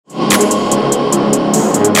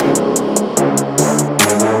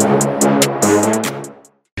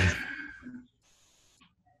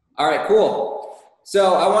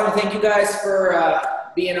So I want to thank you guys for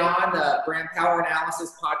being on the Brand Power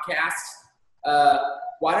Analysis podcast.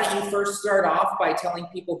 Why don't you first start off by telling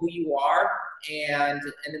people who you are, and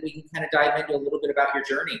then we can kind of dive into a little bit about your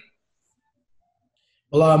journey.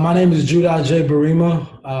 Well, my name is Judah J.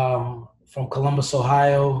 Barima from Columbus,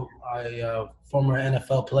 Ohio. I former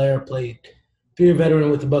NFL player, played 3-year veteran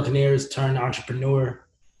with the Buccaneers, turned entrepreneur,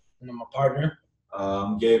 and I'm a partner.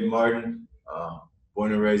 I'm Gabe Martin,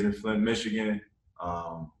 born and raised in Flint, Michigan.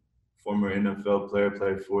 Former NFL player,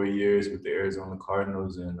 played 4 years with the Arizona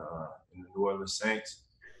Cardinals and in the New Orleans Saints.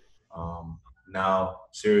 Now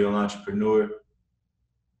serial entrepreneur.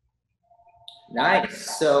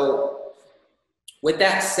 Nice. So with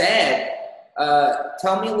that said,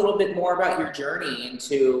 tell me a little bit more about your journey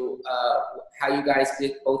into how you guys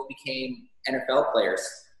both became NFL players.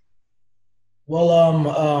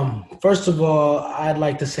 Well, first of all, I'd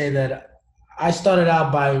like to say that I started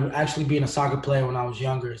out by actually being a soccer player when I was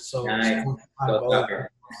younger. So nice.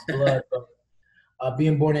 blood.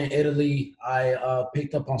 Being born in Italy, I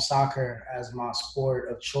picked up on soccer as my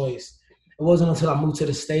sport of choice. It wasn't until I moved to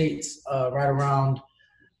the States, right around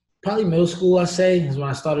probably middle school, I say, is when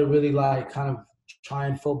I started really kind of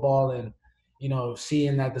trying football and,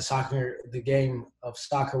 seeing that the game of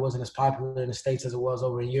soccer wasn't as popular in the States as it was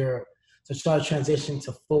over in Europe. So I started transitioning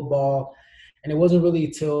to football. And it wasn't really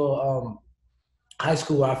till high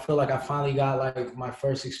school I feel like I finally got my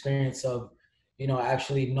first experience of,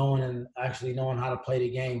 actually knowing how to play the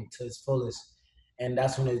game to its fullest. And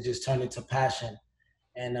that's when it just turned into passion.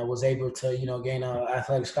 And I was able to, gain an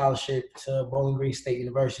athletic scholarship to Bowling Green State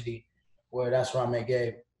University, that's where I met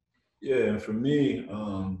Gabe. Yeah, and for me,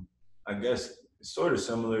 I guess it's sort of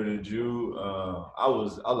similar to Drew.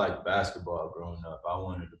 I liked basketball growing up. I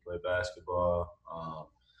wanted to play basketball.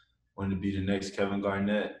 Wanted to be the next Kevin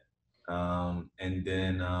Garnett. And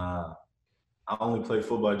then I only played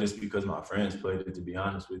football just because my friends played it, to be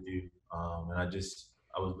honest with you. And I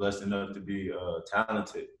was blessed enough to be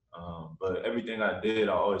talented. But everything I did,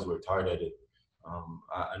 I always worked hard at it.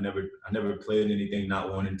 I never played anything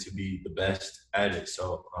not wanting to be the best at it.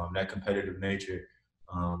 So that competitive nature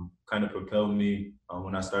kind of propelled me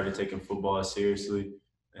when I started taking football seriously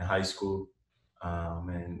in high school.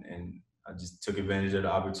 And I just took advantage of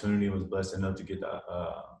the opportunity and was blessed enough to get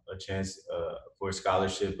a chance for a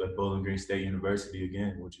scholarship at Bowling Green State University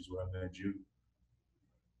again, which is where I met you.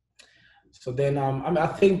 So then I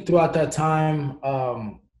think throughout that time,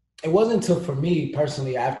 it wasn't until for me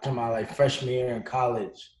personally after my freshman year in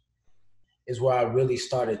college is where I really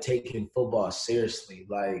started taking football seriously.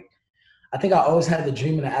 I think I always had the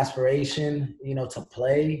dream and the aspiration, to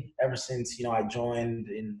play ever since, I joined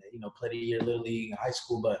and, played a year Little League in high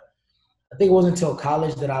school. But I think it wasn't until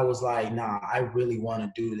college that I was like, nah, I really want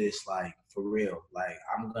to do this, for real.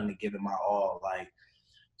 I'm going to give it my all.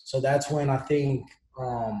 So that's when I think,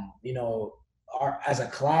 as a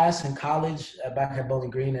class in college back at Bowling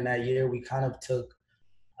Green in that year, we kind of took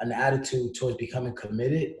an attitude towards becoming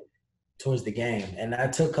committed towards the game. And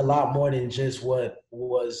that took a lot more than just what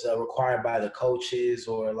was required by the coaches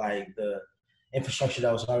or the infrastructure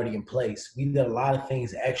that was already in place. We did a lot of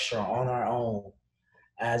things extra on our own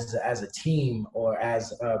as a team or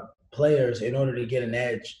as players in order to get an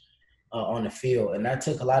edge on the field. And that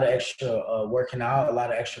took a lot of extra working out, a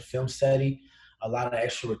lot of extra film study, a lot of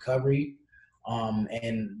extra recovery.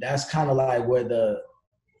 And that's kind of where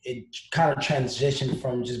it kind of transitioned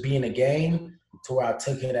from just being a game to where I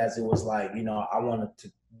took it as it was I wanted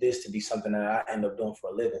this to be something that I end up doing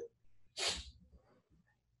for a living.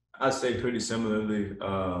 I'd say pretty similarly.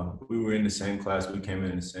 We were in the same class. We came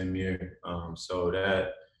in the same year. So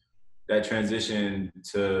that transition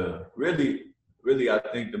to really, I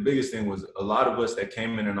think the biggest thing was a lot of us that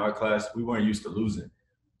came in our class, we weren't used to losing.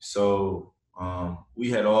 So we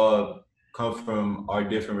had all come from our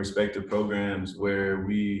different respective programs where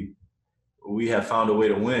we have found a way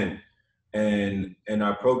to win. And in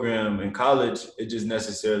our program in college, it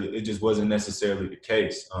just wasn't necessarily the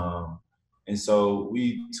case. And so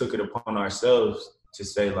we took it upon ourselves to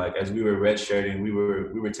say, as we were redshirting, we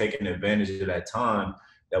were taking advantage of that time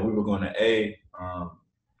that we were going to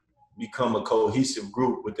become a cohesive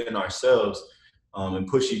group within ourselves and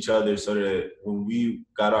push each other so that when we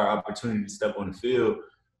got our opportunity to step on the field,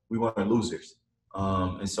 we weren't losers.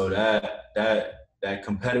 And so that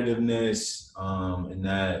competitiveness and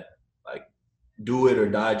that do it or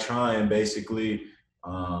die trying basically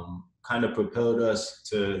kind of propelled us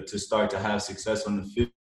to start to have success on the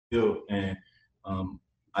field. And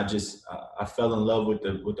I fell in love with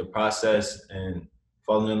the process, and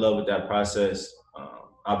falling in love with that process.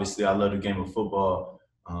 Obviously, I love the game of football,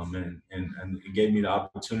 And it gave me the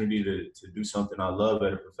opportunity to do something I love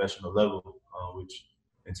at a professional level, which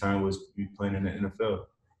in turn was me playing in the NFL.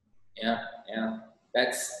 Yeah, yeah,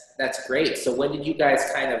 that's great. So when did you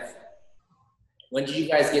guys get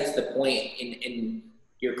to the point in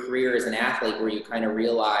your career as an athlete where you kind of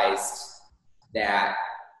realized that,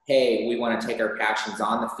 hey, we want to take our passions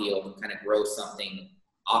on the field and kind of grow something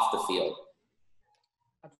off the field?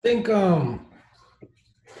 I think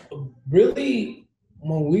really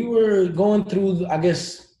when we were going through, I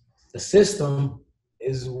guess the system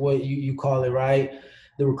is what you call it, right?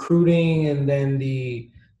 The recruiting and then the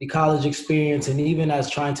college experience, and even as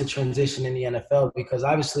trying to transition in the NFL, because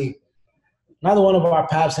obviously neither one of our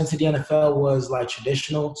paths into the NFL was like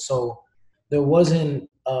traditional. So there wasn't,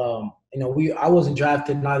 I wasn't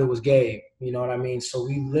drafted, neither was Gabe. You know what I mean? So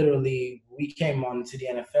we came on to the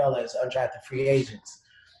NFL as undrafted free agents.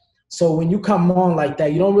 So when you come on like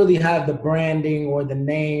that, you don't really have the branding or the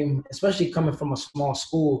name, especially coming from a small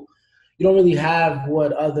school. You don't really have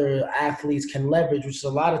what other athletes can leverage, which a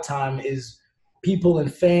lot of time is people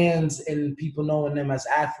and fans and people knowing them as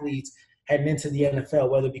athletes heading into the NFL,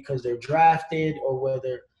 whether because they're drafted or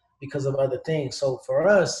whether because of other things. So for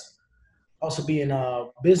us, also being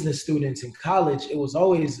business students in college, it was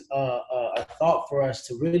always a thought for us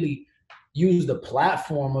to really use the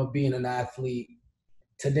platform of being an athlete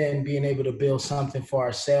to then being able to build something for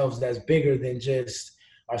ourselves that's bigger than just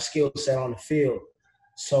our skill set on the field.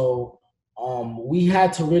 So we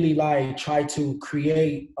had to really like try to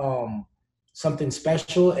create something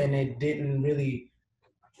special, and it didn't really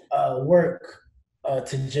work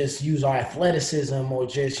to just use our athleticism or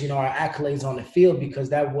just, our accolades on the field, because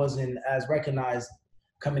that wasn't as recognized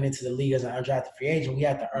coming into the league as an undrafted free agent. We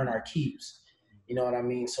had to earn our keeps. You know what I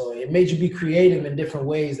mean? So it made you be creative in different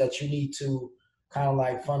ways that you need to kind of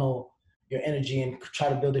like funnel your energy and try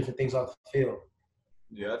to build different things off the field.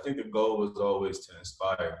 Yeah, I think the goal was always to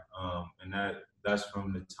inspire. And that's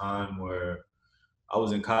from the time where I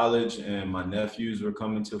was in college and my nephews were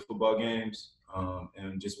coming to football games,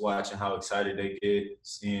 and just watching how excited they get,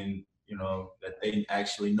 seeing, that they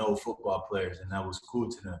actually know football players, and that was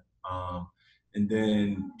cool to them. And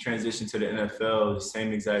then transition to the NFL, the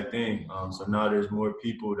same exact thing. So now there's more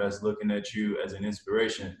people that's looking at you as an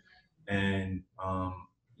inspiration. And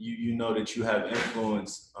you know that you have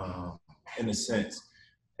influence in a sense.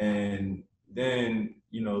 And then,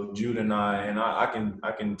 Jude and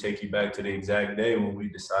I can take you back to the exact day when we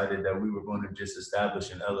decided that we were going to just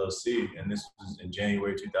establish an LLC. And this was in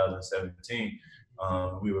January 2017.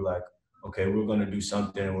 We were like, okay, we're going to do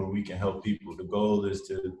something where we can help people. The goal is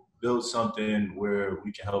to build something where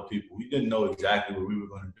we can help people. We didn't know exactly what we were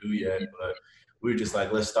going to do yet, but we were just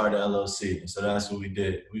like, let's start an LLC. And so that's what we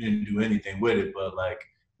did. We didn't do anything with it, but like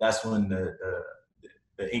that's when the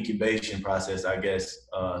incubation process, I guess,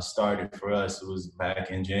 started for us. It was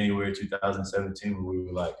back in January 2017 when we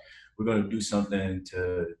were like, we're going to do something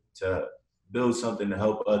to build something to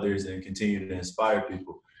help others and continue to inspire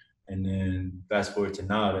people. And then fast forward to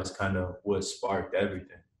now, that's kind of what sparked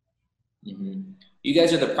everything. Mm-hmm. You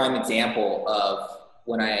guys are the prime example of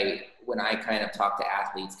when I kind of talk to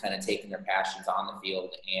athletes kind of taking their passions on the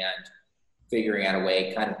field and figuring out a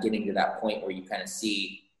way, kind of getting to that point where you kind of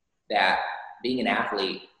see that being an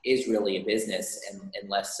athlete is really a business and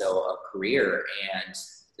less so a career, and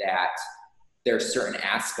that there are certain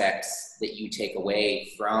aspects that you take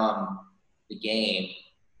away from the game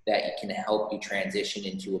that can help you transition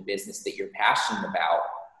into a business that you're passionate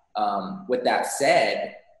about. With that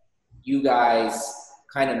said, you guys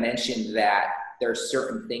kind of mentioned that there are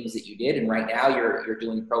certain things that you did, and right now you're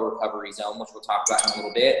doing Pro Recovery Zone, which we'll talk about in a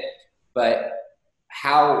little bit. But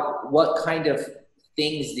what kind of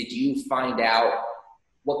things did you find out?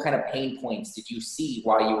 What kind of pain points did you see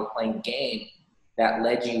while you were playing the game that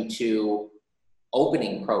led you to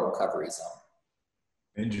opening Pro Recovery Zone?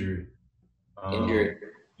 Injury.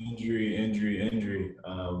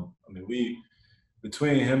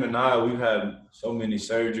 Between him and I, we've had so many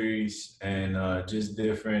surgeries and just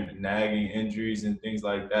different nagging injuries and things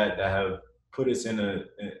like that have put us in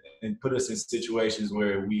situations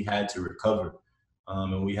where we had to recover.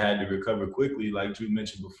 And we had to recover quickly. Like Drew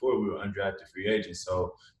mentioned before, we were undrafted free agents.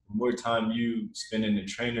 So the more time you spend in the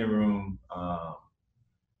training room,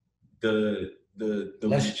 the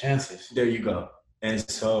less chances. There you go. And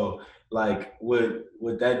so like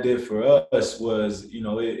what that did for us was,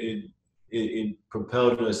 it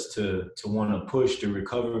propelled us to want to push to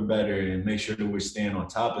recover better and make sure that we're staying on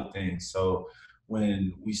top of things. So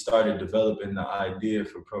when we started developing the idea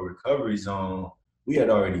for Pro Recovery Zone, we had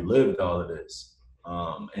already lived all of this.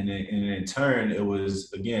 And in turn, it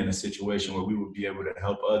was, again, a situation where we would be able to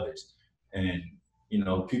help others. And,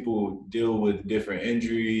 people deal with different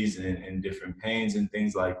injuries and different pains and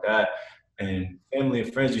things like that. And family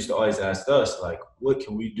and friends used to always ask us, like, what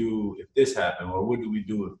can we do if this happened? Or what do we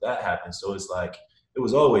do if that happened? So it's like, it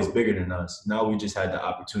was always bigger than us. Now we just had the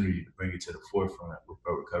opportunity to bring it to the forefront with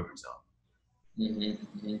Pro Recovery Zone.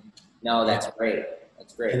 Mm-hmm, mm-hmm. No, that's great.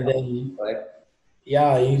 That's great. And then,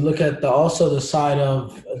 yeah, you look at also the side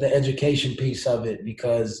of the education piece of it,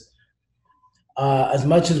 because as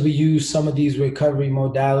much as we use some of these recovery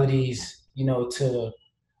modalities, to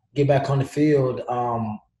get back on the field,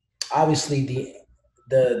 obviously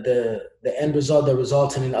the end result that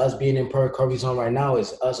resulted in us being in Pro Recovery Zone right now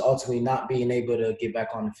is us ultimately not being able to get back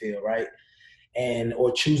on the field, right?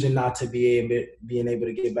 Or choosing not to being able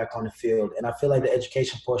to get back on the field. And I feel like the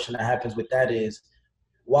education portion that happens with that is,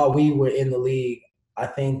 while we were in the league, I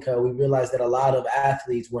think we realized that a lot of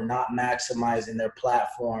athletes were not maximizing their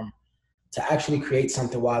platform to actually create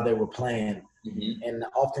something while they were playing. Mm-hmm. And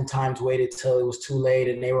oftentimes waited till it was too late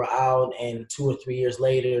and they were out, and 2 or 3 years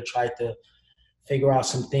later tried to figure out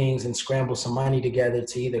some things and scramble some money together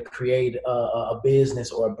to either create a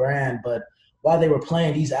business or a brand. But while they were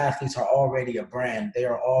playing, these athletes are already a brand. They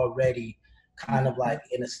are already kind of like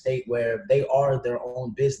in a state where they are their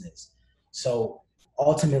own business. So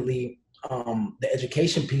ultimately, the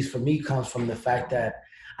education piece for me comes from the fact that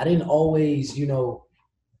I didn't always,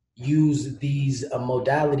 use these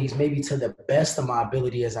modalities maybe to the best of my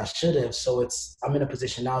ability as I should have. So I'm in a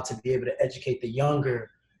position now to be able to educate the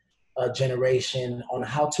younger generation on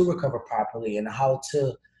how to recover properly and how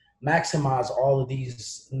to maximize all of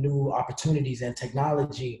these new opportunities and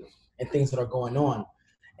technology and things that are going on.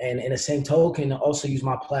 And in the same token, also use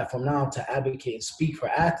my platform now to advocate and speak for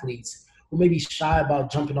athletes who may be shy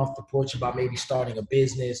about jumping off the porch about maybe starting a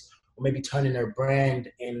business or maybe turning their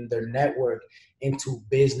brand and their network into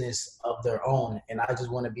business of their own. And I just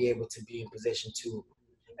want to be able to be in position to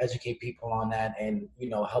educate people on that and,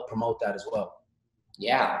 help promote that as well.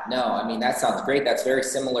 Yeah, no, I mean, that sounds great. That's very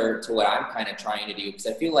similar to what I'm kind of trying to do, because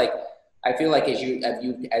I feel like as you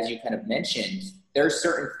kind of mentioned, there's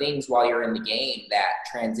certain things while you're in the game that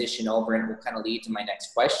transition over, and will kind of lead to my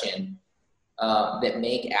next question, that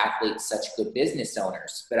make athletes such good business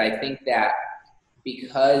owners. But I think that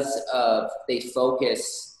because they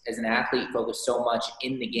focus, as an athlete, focus so much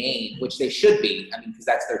in the game, which they should be, because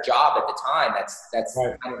that's their job at the time. That's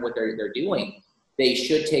right. Kind of what they're doing. They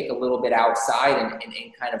should take a little bit outside and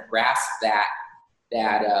kind of grasp that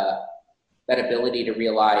ability to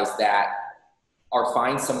realize that, or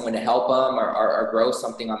find someone to help them or grow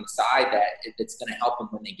something on the side that's going to help them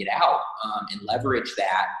when they get out, and leverage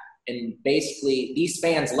that. And basically, these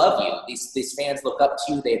fans love you. These fans look up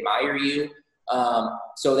to you. They admire you.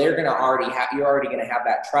 So you're already going to have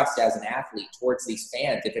that trust as an athlete towards these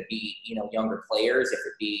fans. If it be, younger players, if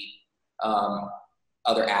it be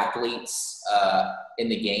other athletes in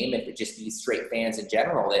the game, if it just be straight fans in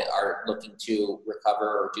general that are looking to recover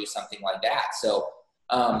or do something like that. So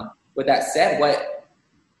with that said,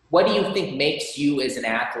 what do you think makes you as an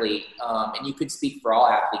athlete, and you could speak for all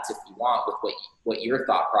athletes if you want, with what your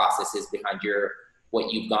thought process is behind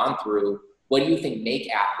what you've gone through, what do you think make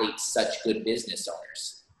athletes such good business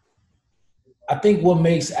owners? I think what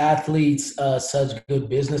makes athletes such good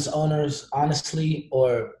business owners, honestly,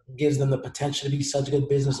 or gives them the potential to be such good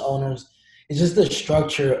business owners, is just the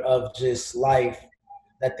structure of just life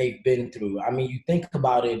that they've been through. You think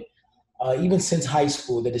about it, even since high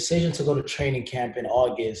school, the decision to go to training camp in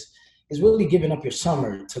August is really giving up your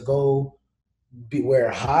summer to go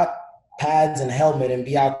wear hot pads and helmet and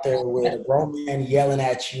be out there with a grown man yelling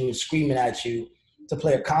at you and screaming at you to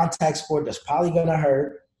play a contact sport that's probably going to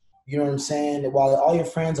hurt. You know what I'm saying? While all your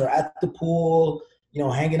friends are at the pool,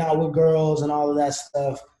 hanging out with girls and all of that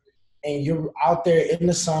stuff, and you're out there in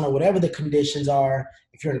the sun or whatever the conditions are.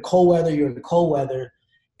 If you're in cold weather, you're in the cold weather,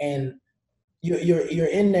 and you're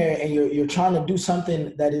in there and you're trying to do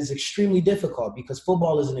something that is extremely difficult, because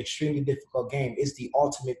football is an extremely difficult game. It's the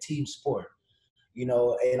ultimate team sport,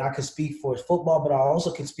 and I can speak for football, but I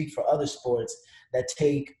also can speak for other sports that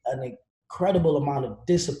take an incredible amount of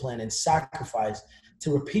discipline and sacrifice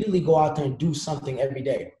to repeatedly go out there and do something every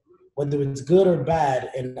day. Whether it's good or bad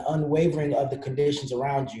and unwavering of the conditions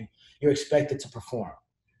around you, you're expected to perform.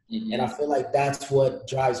 Mm-hmm. And I feel like that's what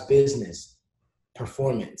drives business,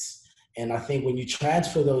 performance. And I think when you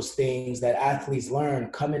transfer those things that athletes learn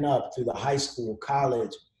coming up through the high school,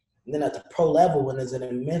 college, and then at the pro level, when there's an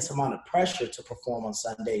immense amount of pressure to perform on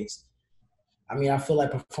Sundays, I feel like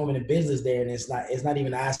performing in business there, and it's not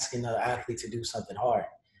even asking the athlete to do something hard.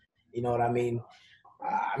 You know what I mean?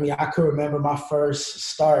 I could remember my first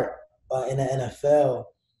start in the NFL.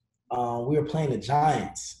 We were playing the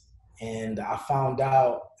Giants, And I found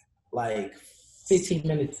out like 15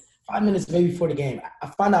 minutes, 5 minutes maybe before the game. I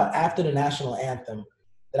found out after the national anthem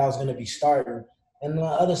that I was going to be starting. And on the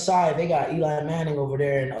other side, they got Eli Manning over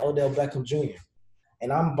there and Odell Beckham Jr.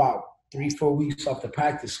 And I'm about 3-4 weeks off the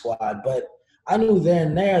practice squad. But I knew there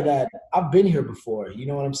and there that I've been here before. You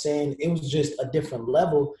know what I'm saying? It was just a different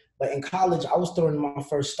level. But in college, I was throwing my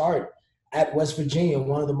first start at West Virginia,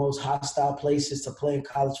 one of the most hostile places to play in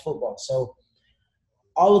college football. So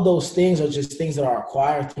all of those things are just things that are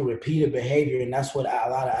acquired through repeated behavior, and that's what a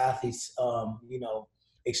lot of athletes,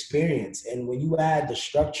 experience. And when you add the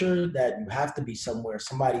structure that you have to be somewhere,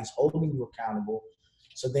 somebody's holding you accountable.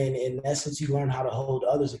 So then, in essence, you learn how to hold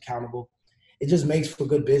others accountable. It just makes for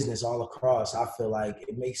good business all across. I feel like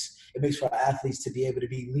it makes for athletes to be able to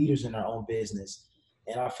be leaders in their own business.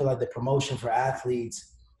 And I feel like the promotion for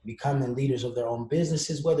athletes becoming leaders of their own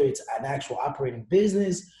businesses, whether it's an actual operating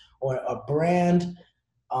business or a brand,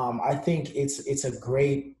 I think it's a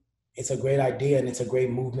great idea, and it's a great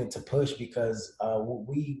movement to push because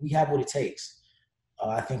we have what it takes.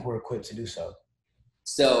 I think we're equipped to do so.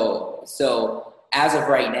 So as of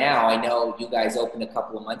right now, I know you guys opened a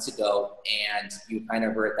couple of months ago, and you kind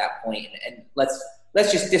of were at that point. And let's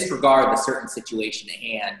just disregard the certain situation at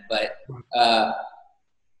hand. But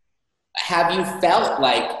have you felt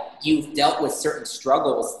like you've dealt with certain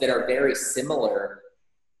struggles that are very similar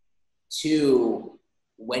to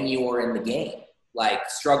when you were in the game, like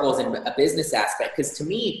struggles in a business aspect? Because to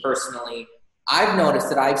me personally, I've noticed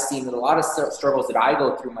that I've seen that a lot of struggles that I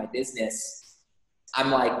go through my business,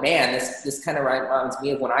 I'm like, man, this kind of reminds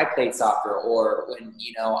me of when I played soccer, or when,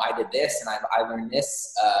 I did this and I learned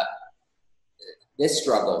this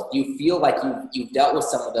struggle. Do you feel like you've dealt with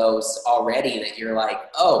some of those already, that you're like,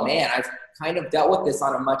 oh man, I've kind of dealt with this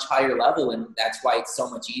on a much higher level, and that's why it's so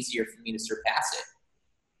much easier for me to surpass it?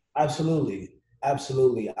 Absolutely.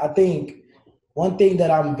 I think one thing that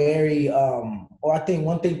I'm one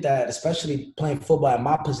thing that, especially playing football at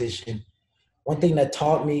my position, one thing that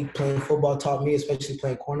playing football taught me, especially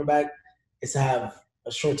playing cornerback, is to have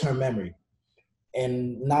a short-term memory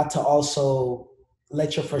and not to also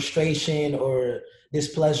let your frustration or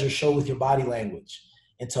displeasure show with your body language,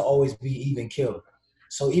 and to always be even killed.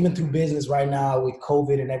 So even through business right now with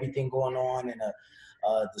COVID and everything going on, and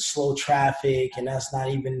the slow traffic, and us not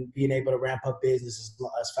even being able to ramp up business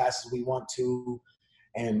as fast as we want to,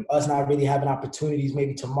 and us not really having opportunities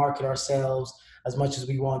maybe to market ourselves as much as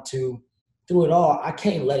we want to. Through it all, I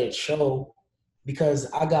can't let it show, because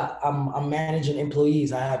I'm managing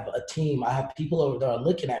employees. I have a team. I have people that are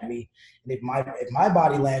looking at me, and if my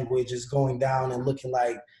body language is going down and looking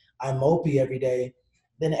like I'm mopey every day,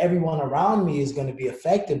 then everyone around me is going to be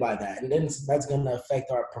affected by that, and then that's going to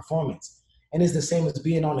affect our performance. And it's the same as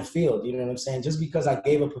being on the field. You know what I'm saying? Just because I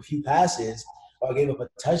gave up a few passes or I gave up a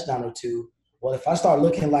touchdown or two, well, if I start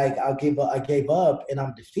looking like I gave up and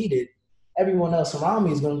I'm defeated, everyone else around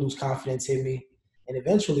me is going to lose confidence in me, and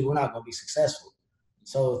eventually we're not going to be successful.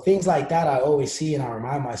 So things like that I always see, and I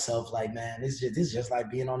remind myself, like, man, this is just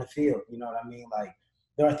like being on the field. You know what I mean? Like,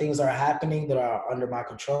 there are things that are happening that are under my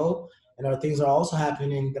control, and there are things that are also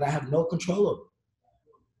happening that I have no control over.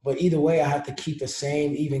 But either way, I have to keep the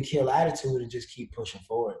same even kill attitude and just keep pushing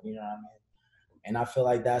forward. You know what I mean? And I feel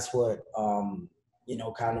like that's what,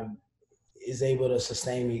 kind of is able to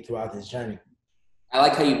sustain me throughout this journey. I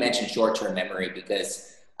like how you mentioned short-term memory,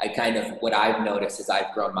 because what I've noticed as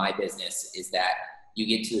I've grown my business is that you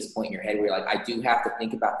get to this point in your head where you're like, I do have to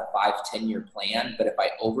think about the 5-10 year plan, but if I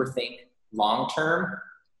overthink long-term,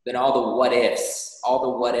 then all the what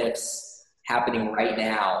ifs happening right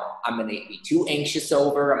now, I'm going to be too anxious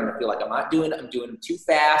over. I'm going to feel like I'm doing too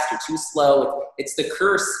fast or too slow. It's the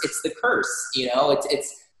curse.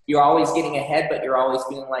 It's you're always getting ahead, but you're always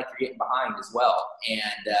feeling like you're getting behind as well.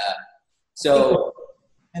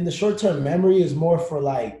 And the short-term memory is more for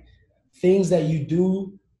like things that you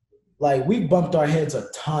do. Like, we bumped our heads a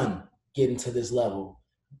ton getting to this level,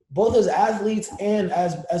 both as athletes and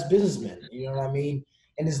as businessmen. You know what I mean?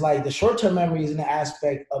 And it's like the short-term memory is in the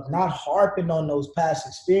aspect of not harping on those past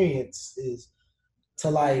experiences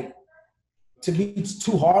to be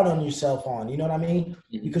too hard on yourself on, you know what I mean?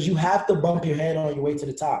 Mm-hmm. Because you have to bump your head on your way to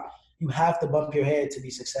the top. You have to bump your head to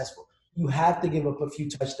be successful. You have to give up a few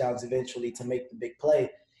touchdowns eventually to make the big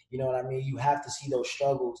play. You know what I mean? You have to see those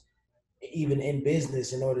struggles even in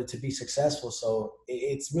business in order to be successful. So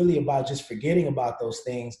it's really about just forgetting about those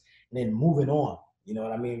things and then moving on. You know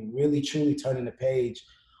what I mean? Really, truly turning the page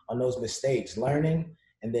on those mistakes, learning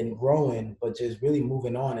and then growing, but just really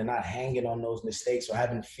moving on and not hanging on those mistakes or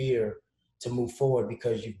having fear to move forward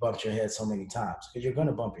because you've bumped your head so many times, because you're going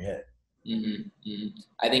to bump your head. Mm-hmm. Mm-hmm.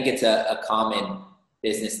 I think it's a common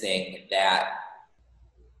business thing that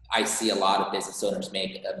I see a lot of business owners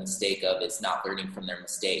make a mistake of is not learning from their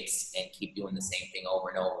mistakes and keep doing the same thing over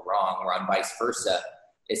and over wrong, or on vice versa.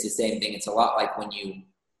 It's the same thing. It's a lot like when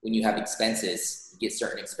you have expenses, you get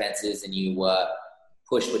certain expenses and you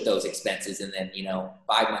push with those expenses. And then,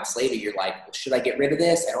 5 months later, you're like, well, should I get rid of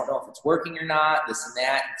this? I don't know if it's working or not, this and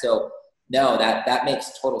that. So no, that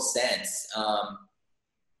makes total sense.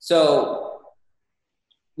 So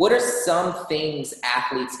what are some things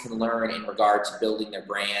athletes can learn in regard to building their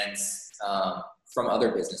brands from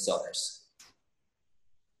other business owners?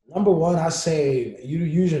 Number one, I say you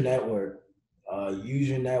use your network. Use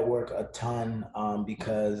your network a ton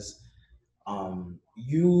because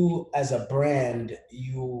you as a brand,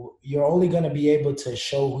 you're only going to be able to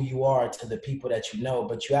show who you are to the people that you know,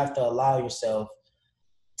 but you have to allow yourself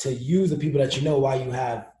to use the people that you know while you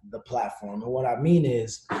have the platform. And what I mean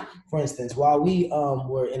is, for instance, while we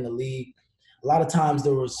were in the league, a lot of times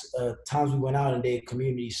there was times we went out and did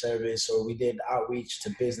community service, or we did outreach to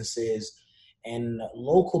businesses, and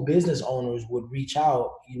local business owners would reach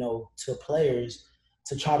out, to players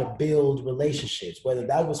to try to build relationships, whether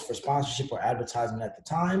that was for sponsorship or advertisement at the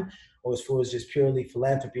time, or if it was just purely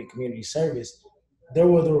philanthropy and community service. There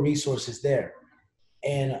were the resources there.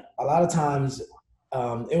 And a lot of times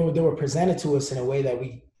they were presented to us in a way that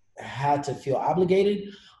we had to feel obligated,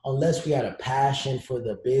 unless we had a passion for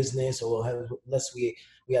the business, or unless we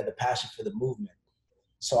had the passion for the movement.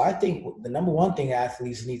 So I think the number one thing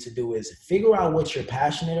athletes need to do is figure out what you're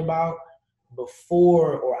passionate about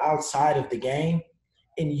before or outside of the game,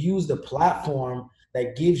 and use the platform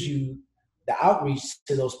that gives you the outreach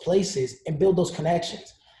to those places and build those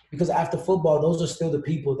connections. Because after football, those are still the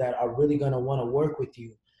people that are really going to want to work with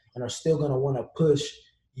you and are still going to want to push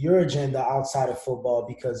your agenda outside of football,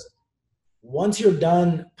 because once you're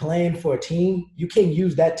done playing for a team, you can't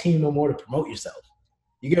use that team no more to promote yourself.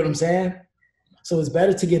 You get what I'm saying? So it's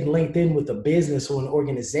better to get linked in with a business or an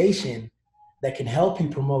organization that can help you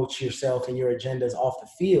promote yourself and your agendas off the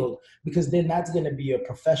field, because then that's going to be a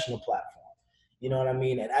professional platform. You know what I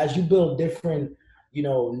mean? And as you build different,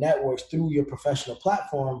 networks through your professional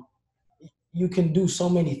platform, you can do so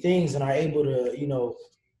many things and are able to,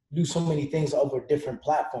 do so many things over different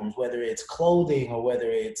platforms, whether it's clothing or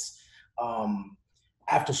whether it's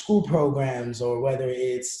after school programs, or whether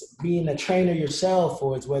it's being a trainer yourself,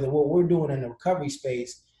 or it's whether what we're doing in the recovery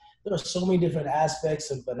space. There are so many different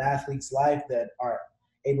aspects of an athlete's life that are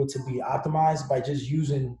able to be optimized by just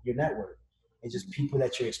using your network and just people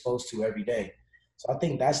that you're exposed to every day. So I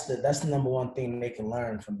think that's the number one thing they can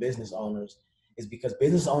learn from business owners, is because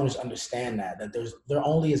business owners understand that they're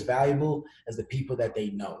only as valuable as the people that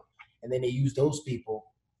they know. And then they use those people.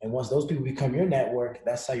 And once those people become your network,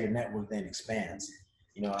 that's how your network then expands.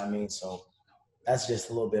 You know what I mean? So that's just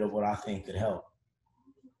a little bit of what I think could help.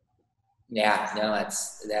 Yeah, no,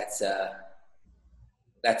 that's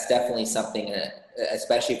definitely something,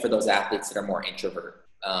 especially for those athletes that are more introvert,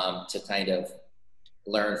 to kind of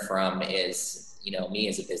learn from is, me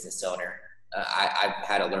as a business owner, I've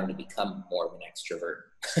had to learn to become more of an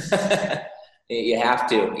extrovert. You have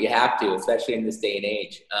to, especially in this day and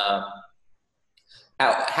age.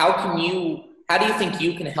 How do you think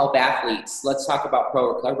you can help athletes? Let's talk about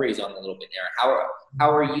Pro Recovery Zone a little bit there. How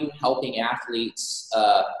are you helping athletes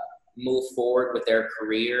move forward with their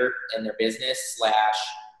career and their business /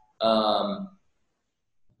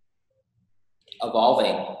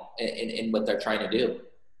 evolving in what they're trying to do?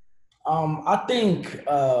 I think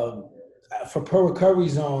for Pro Recovery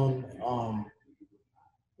Zone,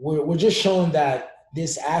 we're just showing that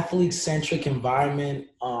this athlete-centric environment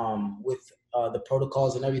with the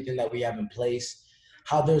protocols and everything that we have in place,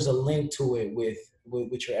 how there's a link to it with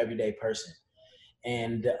your everyday person.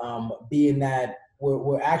 And being that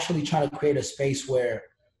we're actually trying to create a space where,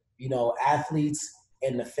 athletes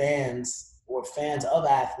and the fans, or fans of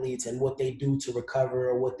athletes and what they do to recover,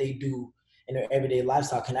 or what they do in their everyday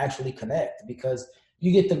lifestyle, can actually connect, because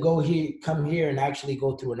you get to come here and actually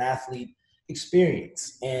go through an athlete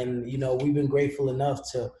experience. And, we've been grateful enough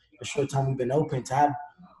to the short time we've been open to have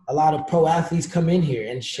a lot of pro athletes come in here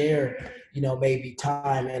and share, maybe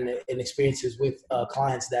time and experiences with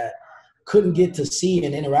clients that couldn't get to see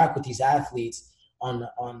and interact with these athletes on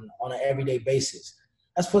an everyday basis.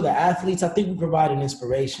 As for the athletes, I think we provide an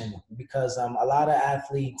inspiration, because a lot of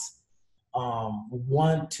athletes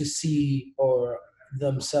want to see or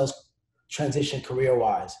themselves transition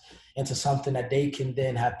career-wise into something that they can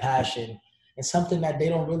then have passion, and something that they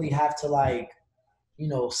don't really have to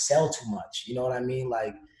sell too much. You know what I mean?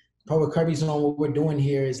 Like Pro Recovery Zone, what we're doing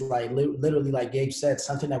here is literally, like Gabe said,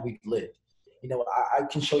 something that we've lived. I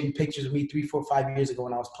can show you pictures of me 3, 4, 5 years ago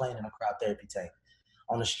when I was playing in a crowd therapy tank.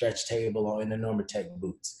 on a stretch table or in the Normatec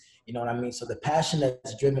boots. You know what I mean? So the passion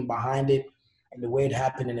that's driven behind it and the way it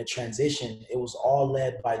happened in the transition, it was all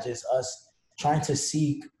led by just us trying to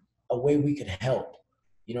seek a way we could help.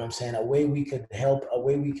 You know what I'm saying? A way we could help, a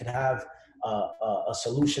way we could have a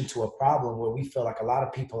solution to a problem where we feel like a lot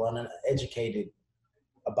of people are uneducated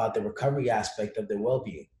about the recovery aspect of their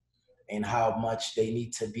well-being and how much they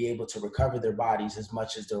need to be able to recover their bodies as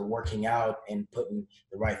much as they're working out and putting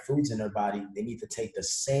the right foods in their body. They need to take the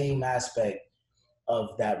same aspect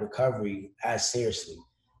of that recovery as seriously.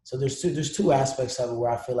 So there's two aspects of it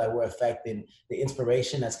where I feel like we're affecting the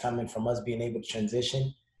inspiration that's coming from us being able to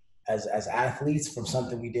transition as athletes from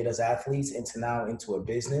something we did as athletes into a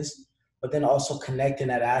business, but then also connecting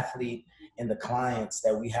that athlete and the clients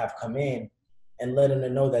that we have come in and letting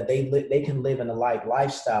them know that they can live in a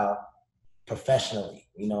lifestyle professionally,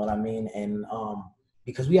 you know what I mean? And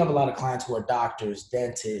because we have a lot of clients who are doctors,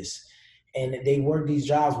 dentists, and they work these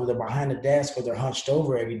jobs where they're behind a desk or they're hunched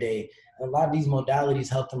over every day. And a lot of these modalities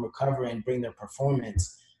help them recover and bring their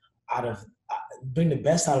performance bring the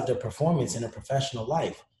best out of their performance in a professional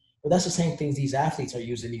life. But that's the same things these athletes are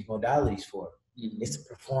using these modalities for, is to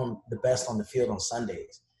perform the best on the field on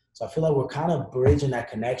Sundays. So I feel like we're kind of bridging that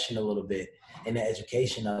connection a little bit in the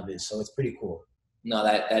education of it. So it's pretty cool. No,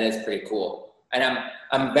 that is pretty cool. And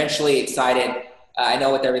I'm eventually excited. I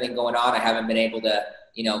know with everything going on, I haven't been able to,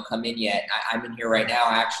 come in yet. I'm in here right now.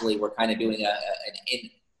 Actually, we're kind of doing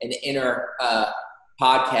an inner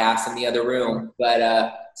podcast in the other room.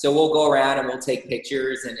 But so we'll go around and we'll take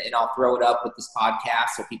pictures and I'll throw it up with this podcast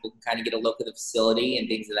so people can kind of get a look at the facility and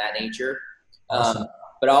things of that nature. Awesome.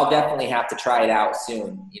 But I'll definitely have to try it out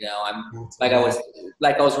soon. I'm like I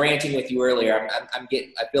was ranting with you earlier. I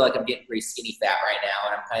feel like I'm getting pretty skinny fat right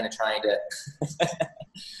now, and I'm kind of trying to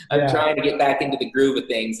trying to get back into the groove of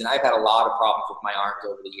things. And I've had a lot of problems with my arms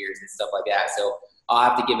over the years and stuff like that. So I'll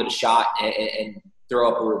have to give it a shot and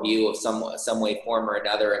throw up a review of some way, form, or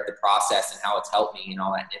another of the process and how it's helped me and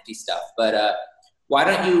all that nifty stuff. But why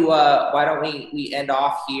don't we end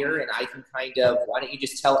off here, and I can why don't you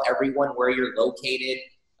just tell everyone where you're located,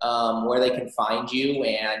 where they can find you,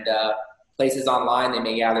 and places online they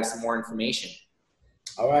may gather some more information.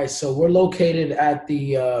 All right, so we're located at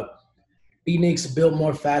the Phoenix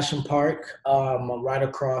Biltmore Fashion Park, right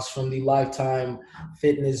across from the Lifetime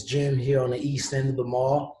Fitness Gym here on the east end of the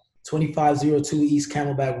mall, 2502 East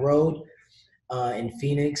Camelback Road in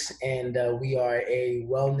Phoenix. And we are a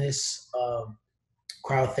wellness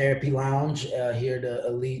cryotherapy lounge here to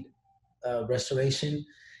Elite Restoration.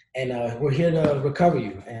 And we're here to recover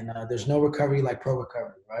you. And there's no recovery like pro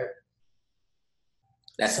recovery, right?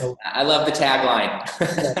 I love the tagline.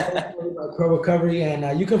 Pro recovery.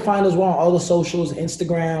 And you can find us on all the socials,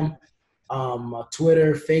 Instagram,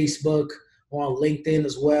 Twitter, Facebook. We're on LinkedIn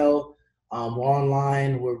as well. We're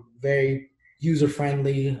online. We're very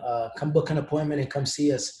user-friendly. Come book an appointment and come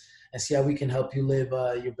see us and see how we can help you live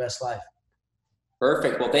your best life.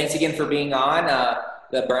 Perfect. Well, thanks again for being on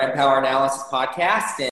the Brand Power Analysis Podcast.